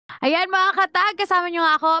Ayan mga katag, kasama niyo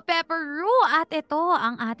nga ako, Pepper Reu. At ito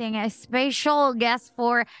ang ating special guest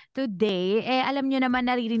for today. Alam niyo naman,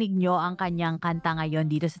 naririnig niyo ang kanyang kanta ngayon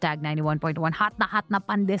dito sa Tag 91.1. Hot na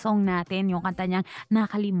pandesong natin, yung kanta niyang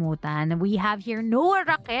Nakalimutan. We have here Noah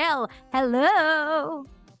Raquel. Hello!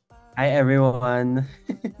 Hi everyone.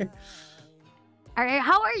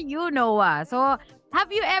 How are you, Noah? So,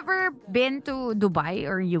 have you ever been to Dubai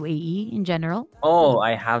or UAE in general? Oh,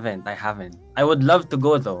 I haven't. I would love to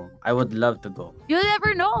go though. I would love to go. You'll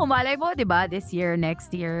never know. Malay mo, di ba? This year,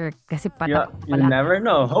 next year. Kasi Yeah, patapos pa you lang. never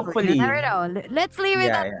know. You Hopefully. never know. Let's leave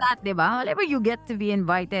it Yeah, at yeah. that, di ba? Malay mo, you get to be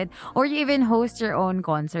invited or you even host your own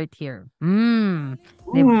concert here.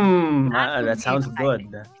 Di ba? That would That be sounds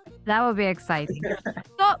exciting. good. That would be exciting.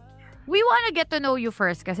 So, we want to get to know you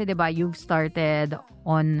first kasi 'di ba you've started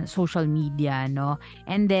on social media, no?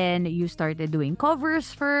 And then you started doing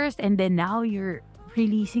covers first and then now you're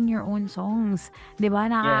releasing your own songs. 'Di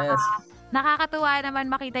ba? Yes. Nakakatuwa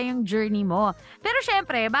naman makita yung journey mo. Pero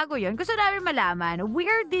syempre, bago 'yon, gusto namin malaman,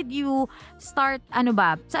 where did you start, ano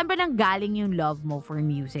ba? Saan ba nang galing yung love mo for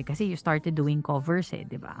music? Kasi you started doing covers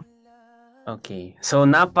 'di ba? Okay. So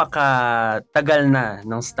napaka tagal na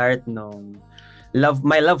nung start nung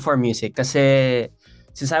my love for music kasi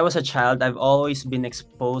since I was a child, I've always been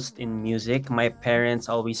exposed in music. My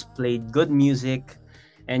parents always played good music.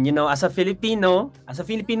 And you know, as a Filipino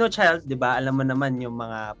child, 'di ba? Alam mo naman yung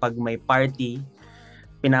mga pag may party,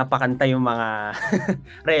 pinapakanta yung mga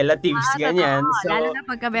relatives ganyan. Totoo. Lalo So, na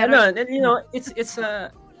pagka meron. and you know, it's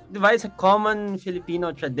a 'di ba? It's a common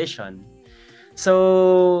Filipino tradition.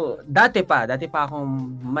 So, dati pa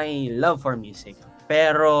akong may love for music.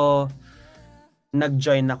 Pero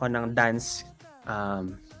nag-join ako ng dance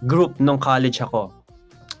group nung college ako.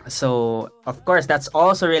 So, of course, that's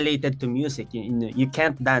also related to music. You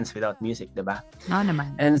can't dance without music, diba? No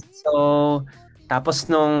naman. And so,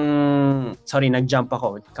 tapos nag-jump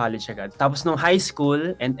ako, college agad. Tapos nung high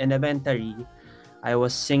school and elementary, I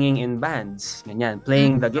was singing in bands. Ganyan,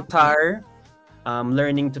 playing the guitar,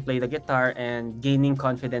 learning to play the guitar, and gaining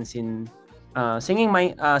confidence in singing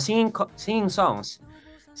songs.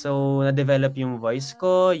 So, na-develop yung voice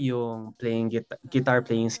ko, yung playing guitar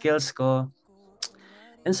playing skills ko.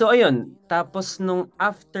 And so, ayun. Tapos, nung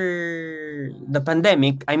after the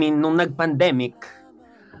pandemic, nung nag-pandemic,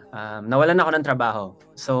 nawalan ako ng trabaho.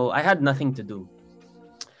 So, I had nothing to do.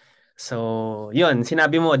 So, yun.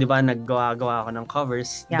 Sinabi mo, di ba, naggawa-gawa ako ng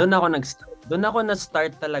covers. Yeah. Doon ako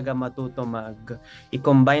na-start talaga matuto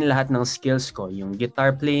i-combine lahat ng skills ko. Yung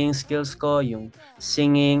guitar playing skills ko, yung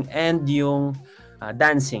singing, and yung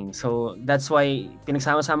dancing. So, that's why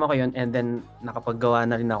pinagsama-sama ko yun and then nakapaggawa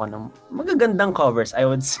na rin ako ng magagandang covers, I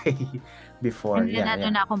would say, before. And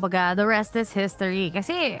then na kumbaga, the rest is history.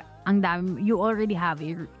 Kasi, ang dami, you already have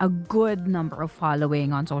a good number of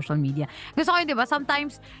following on social media. Gusto ko yun, di ba?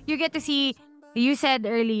 Sometimes, you get to see, you said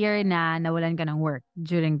earlier na nawalan ka ng work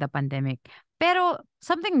during the pandemic. Pero,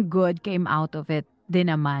 something good came out of it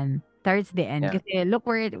din naman towards the end. Yeah. Kasi look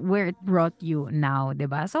where it brought you now, di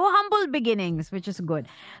ba? So, humble beginnings, which is good.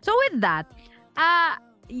 So, with that,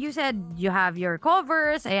 you said you have your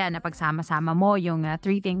covers. Ayan, napagsama-sama mo yung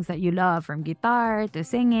three things that you love, from guitar, to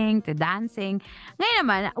singing, to dancing. Ngayon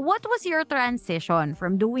naman, what was your transition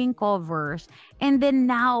from doing covers and then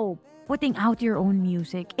now putting out your own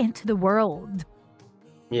music into the world?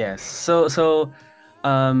 Yes. So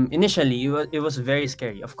initially, it was very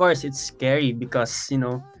scary. Of course, it's scary because, you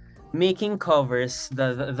know, making covers,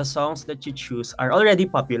 the songs that you choose are already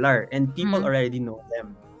popular and people already know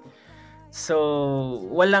them. So,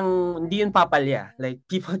 hindi yun papalya. Like,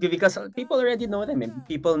 because people already know them and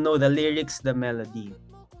people know the lyrics, the melody.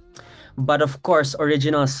 But of course,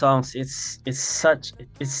 original songs, it's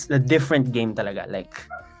a different game talaga. Like,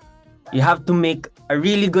 you have to make a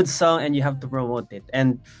really good song and you have to promote it.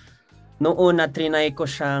 And noong una, tinry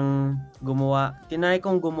kong gumawa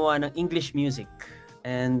ng English music.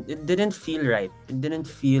 And it didn't feel right. It didn't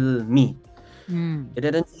feel me. It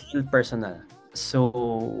didn't feel personal. So,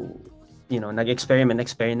 you know, nag-experiment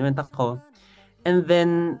ako. And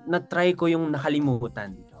then, na-try ko yung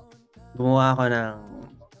Nakalimutan. Gumawa ako ng,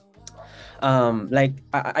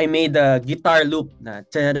 I made a guitar loop na,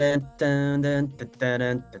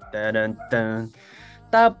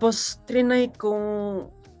 tapos, trinay kong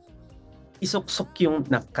isuksok yung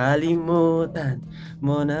nakalimutan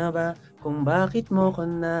mo na ba kung bakit mo ko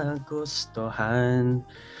nagustuhan.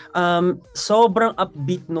 Sobrang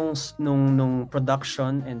upbeat nung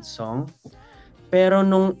production and song. Pero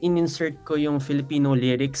nung in-insert ko yung Filipino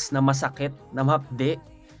lyrics na masakit, na mapde,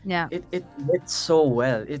 Yeah. it worked so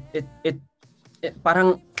well. It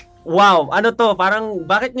parang Wow, ano 'to, parang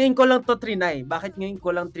bakit ngayon ko lang 'to triny? Bakit ngayon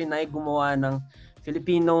ko lang triny gumawa ng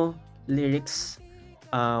Filipino lyrics,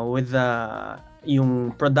 with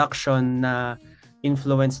yung production na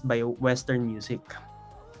influenced by Western music.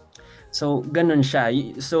 So, ganun siya.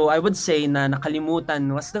 So, I would say na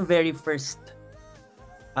Nakalimutan was the very first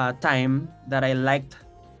time that I liked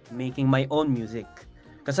making my own music.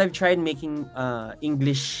 Because I've tried making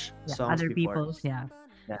English Yeah, songs other before. people's, yeah.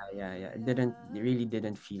 Yeah. It really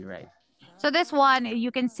didn't feel right. So this one,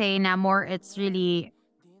 you can say na more it's really,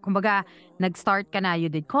 kumbaga, nag-start ka na, you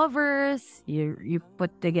did covers, you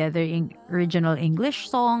put together original English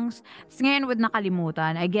songs. Tapos ngayon with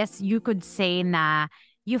Nakalimutan, I guess you could say na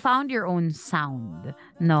you found your own sound,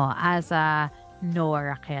 no, as a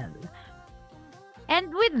Noah Raquel.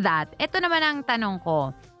 And with that, ito naman ang tanong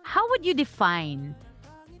ko, how would you define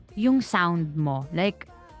yung sound mo? Like,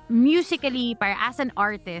 musically, para as an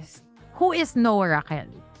artist, who is Noah Raquel?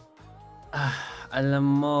 Alam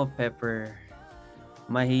mo, Pepper,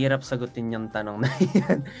 mahirap sagutin yung tanong na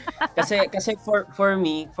yan. kasi for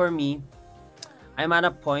me, I'm at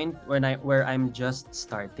a point where I'm just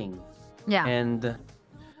starting. Yeah. And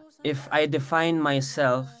if I confine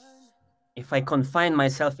myself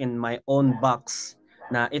in my own box,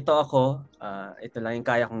 na ito ako, ito lang yung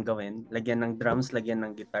kaya kong gawin, lagyan ng drums, lagyan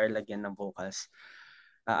ng guitar, lagyan ng vocals.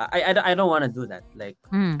 I don't want to do that. Like,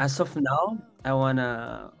 as of now, I want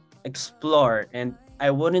to explore, and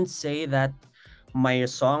I wouldn't say that my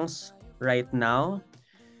songs right now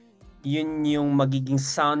yun yung magiging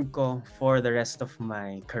sound ko for the rest of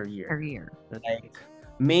my career. Like,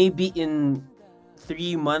 maybe in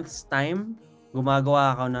 3 months time,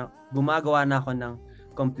 gumagawa na ako ng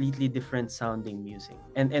completely different sounding music.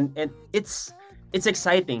 And it's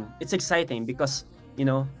exciting. It's exciting because, you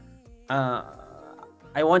know,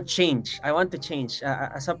 I want change. I want to change.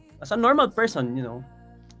 As a normal person, you know,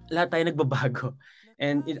 lahat tayo nagbabago.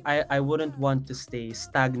 And I wouldn't want to stay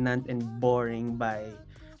stagnant and boring by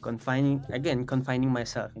confining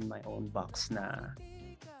myself in my own box na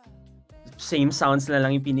same sounds na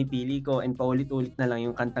lang yung pinipili ko and paulit-ulit na lang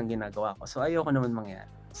yung kantang ginagawa ko. So, ayoko naman mangyari.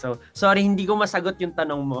 So, sorry, hindi ko masagot yung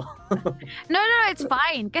tanong mo. No, it's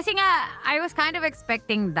fine. Kasi nga, I was kind of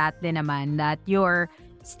expecting that din naman, that you're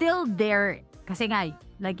still there. Kasi nga,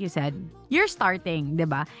 like you said, you're starting, di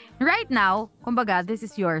ba? Right now, kumbaga, this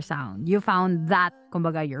is your sound. You found that,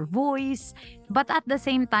 kumbaga, your voice. But at the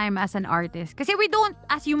same time, as an artist, kasi we don't,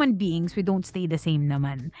 as human beings, we don't stay the same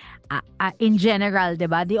naman. In general, di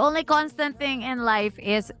ba? The only constant thing in life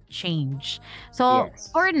is change. So, Yes.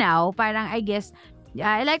 for now, parang, I guess,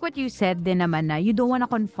 I like what you said din naman na you don't want to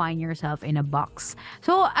confine yourself in a box.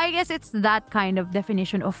 So, I guess it's that kind of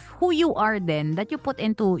definition of who you are then that you put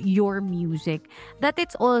into your music. That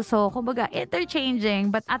it's also, kumbaga, interchanging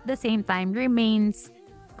but at the same time remains,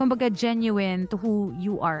 kumbaga, genuine to who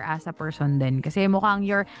you are as a person din. Kasi mukhang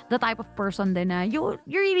you're the type of person din na you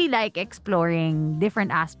really like exploring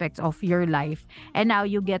different aspects of your life. And now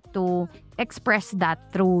you get to express that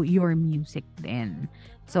through your music din.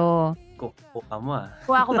 So, Kuha mo.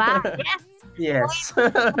 kuha ko ba? Yes! Yes.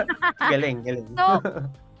 Galing. So,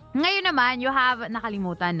 ngayon naman, you have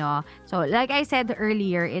Nakalimutan, no? So, like I said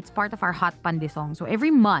earlier, it's part of our Hot Pande song. So,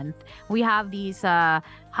 every month, we have these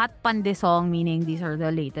Hot Pande song, meaning these are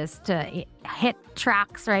the latest hit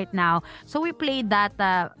tracks right now. So, we played that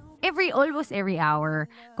almost every hour.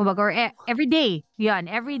 Kumbaga, or every day. Yan,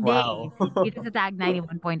 every day. Wow. It is a tag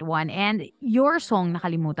 91.1. And your song,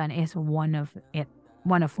 Nakalimutan, is one of it.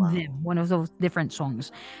 One of them. One of those different songs.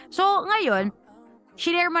 So, ngayon,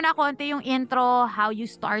 share mo na konti yung intro, how you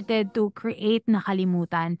started to create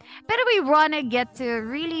Nakalimutan. Pero we wanna get to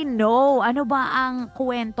really know ano ba ang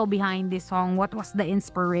kwento behind this song? What was the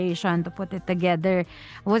inspiration to put it together?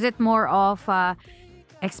 Was it more of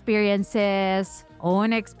experiences,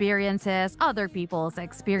 own experiences, other people's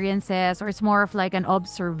experiences, or it's more of like an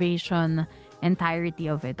observation entirety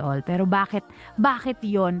of it all? Pero bakit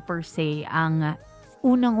yon per se ang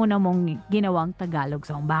unang-una mong ginawang Tagalog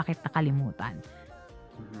song? Bakit Nakalimutan?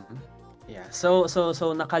 Mm-hmm. Yeah. So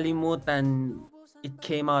Nakalimutan, it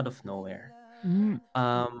came out of nowhere.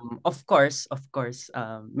 Of course,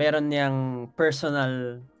 meron niyang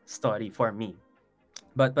personal story for me.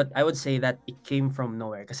 But I would say that it came from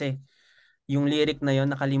nowhere kasi yung lyric na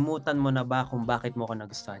yon, nakalimutan mo na ba kung bakit mo ko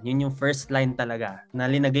nagustuhan? Yun yung first line talaga na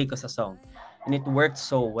linagay ko sa song. And it worked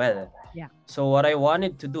so well. Yeah. So what I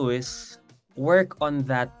wanted to do is work on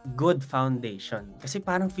that good foundation. Kasi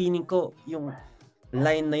parang feeling ko yung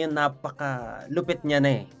line na yun, napaka lupit niya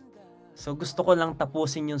na eh. So gusto ko lang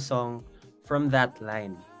tapusin yung song from that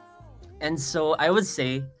line. And so I would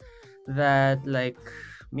say that like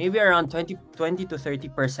maybe around 20 to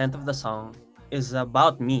 30% of the song is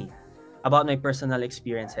about me, about my personal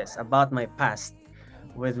experiences, about my past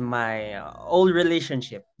with my old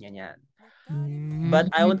relationship. Yan.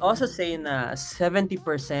 But I would also say na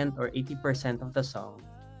 70% or 80% of the song,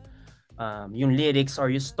 yung lyrics or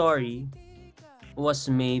yung story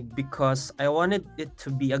was made because I wanted it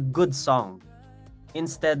to be a good song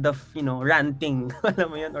instead of, ranting,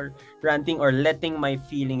 alam mo yun, or ranting or letting my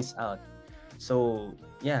feelings out. So,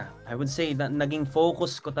 yeah, I would say that naging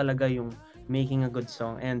focus ko talaga yung making a good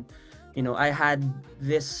song. And, I had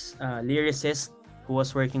this lyricist who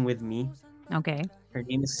was working with me. Okay. Her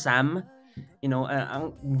name is Sam.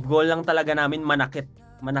 Ang goal lang talaga namin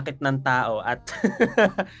manakit ng tao at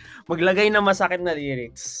maglagay ng masakit na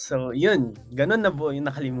lyrics. So, yun. Ganun na po yung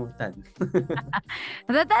Nakalimutan.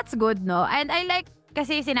 That's good, no? And I like,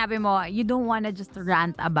 kasi sinabi mo, you don't wanna just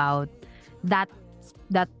rant about that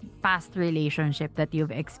past relationship that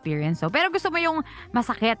you've experienced. So, pero gusto mo yung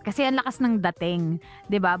masakit kasi ang lakas ng dating,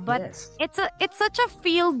 'di ba? But yes. it's such a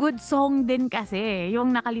feel good song din kasi,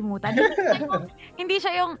 yung Nakalimutan. Hindi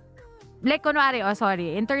siya yung like kunwari,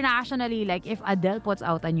 internationally, like if Adele puts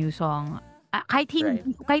out a new song,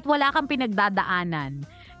 kahit wala kang pinagdadaanan,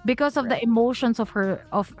 because of the emotions of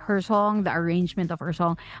her song, the arrangement of her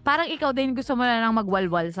song, parang ikaw din gusto mo na lang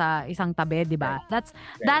magwalwal sa isang tabi, di ba?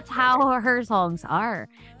 That's how her songs are.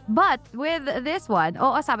 But with this one,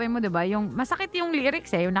 sabi mo, di ba, yung masakit yung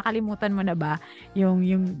lyrics yung nakalimutan mo na ba yung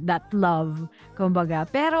that love, kumbaga.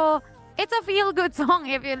 Pero it's a feel good song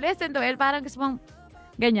if you listen to it, parang gusto mong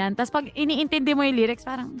ganyan. Tapos pag iniintindi mo yung lyrics,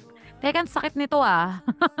 parang teka, sakit nito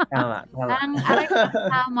Tama. Parang, aray,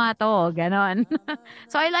 tama to. Ganon.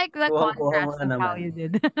 So, I like the contrast of how you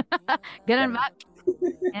did. Ganon ba?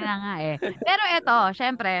 Yan na nga Pero eto,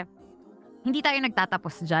 syempre, hindi tayo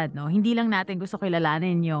nagtatapos dyan, no? Hindi lang natin gusto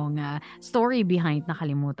kilalanin yung story behind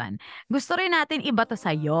Nakalimutan. Gusto rin natin iba to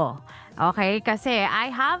sa'yo. Okay? Kasi I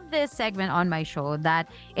have this segment on my show that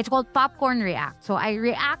it's called Popcorn React. So, I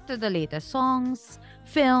react to the latest songs,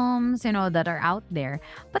 films, that are out there.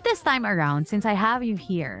 But this time around, since I have you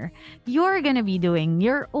here, you're gonna be doing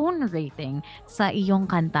your own rating sa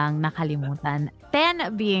iyong kantang Nakalimutan.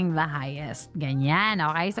 10 being the highest. Ganyan,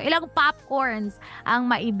 okay? So, ilang popcorns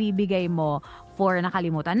ang maibibigay mo for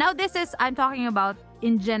Nakalimutan. Now, I'm talking about,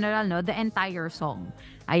 in general, no, the entire song.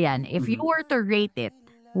 Ayan, if you were to rate it,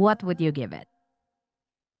 what would you give it?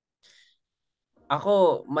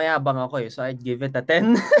 Ako, mayabang ako so I'd give it a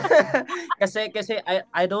 10. kasi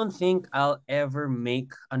I don't think I'll ever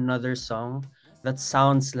make another song that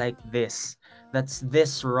sounds like this. That's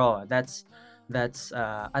this raw. That's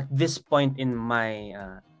at this point in my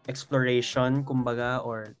exploration, kumbaga,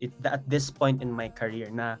 or at this point in my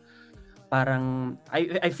career na parang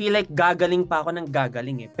I feel like gagaling pa ako ng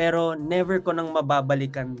gagaling pero never ko nang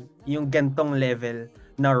mababalikan yung gantong level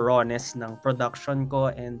na rawness ng production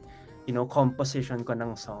ko and composition ko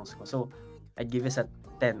ng songs ko. So, I'd give it a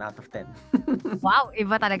 10 out of 10. Wow,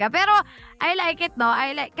 iba talaga. Pero, I like it, no?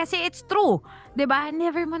 Kasi it's true. 'Di ba?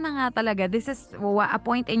 Never mo na nga talaga. This is a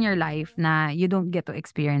point in your life na you don't get to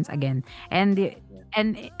experience again. And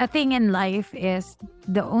a thing in life is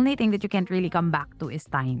the only thing that you can't really come back to is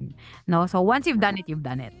time. No? So, once you've done it, you've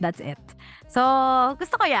done it. That's it. So,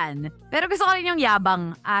 gusto ko yan. Pero gusto ko rin yung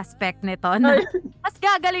yabang aspect nito na mas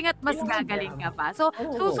gagaling at mas gagaling ka pa. So,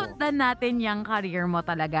 susundan natin yung career mo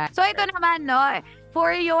talaga. So, ito naman, no?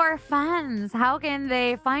 For your fans, how can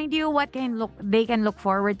they find you? What they can look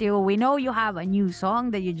forward to? We know you have a new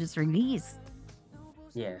song that you just released.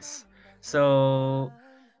 Yes. So,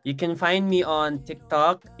 you can find me on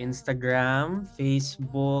TikTok, Instagram,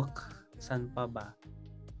 Facebook, saan pa ba?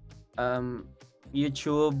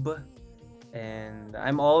 YouTube, and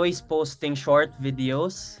I'm always posting short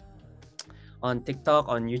videos on TikTok,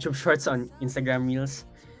 on YouTube Shorts, on Instagram Reels.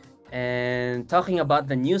 And talking about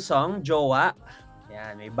the new song, Jowa,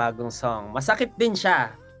 yan, may bagong song. Masakit din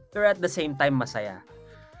siya, pero at the same time, masaya.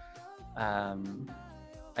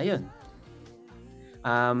 Ayun.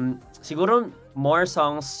 Siguro more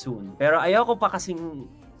songs soon. Pero ayoko pa kasing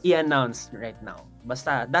i-announce right now.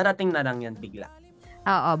 Basta darating na lang yan bigla.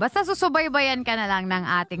 Oo, basta susubaybayan ka na lang ng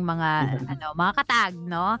ating mga mga katag,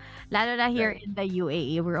 no? Lalo na here in the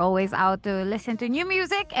UAE. We're always out to listen to new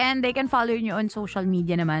music and they can follow you on social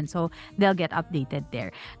media naman. So they'll get updated there.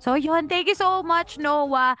 So yun, thank you so much,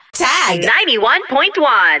 Noah. Tag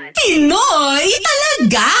 91.1 Pinoy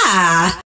talaga!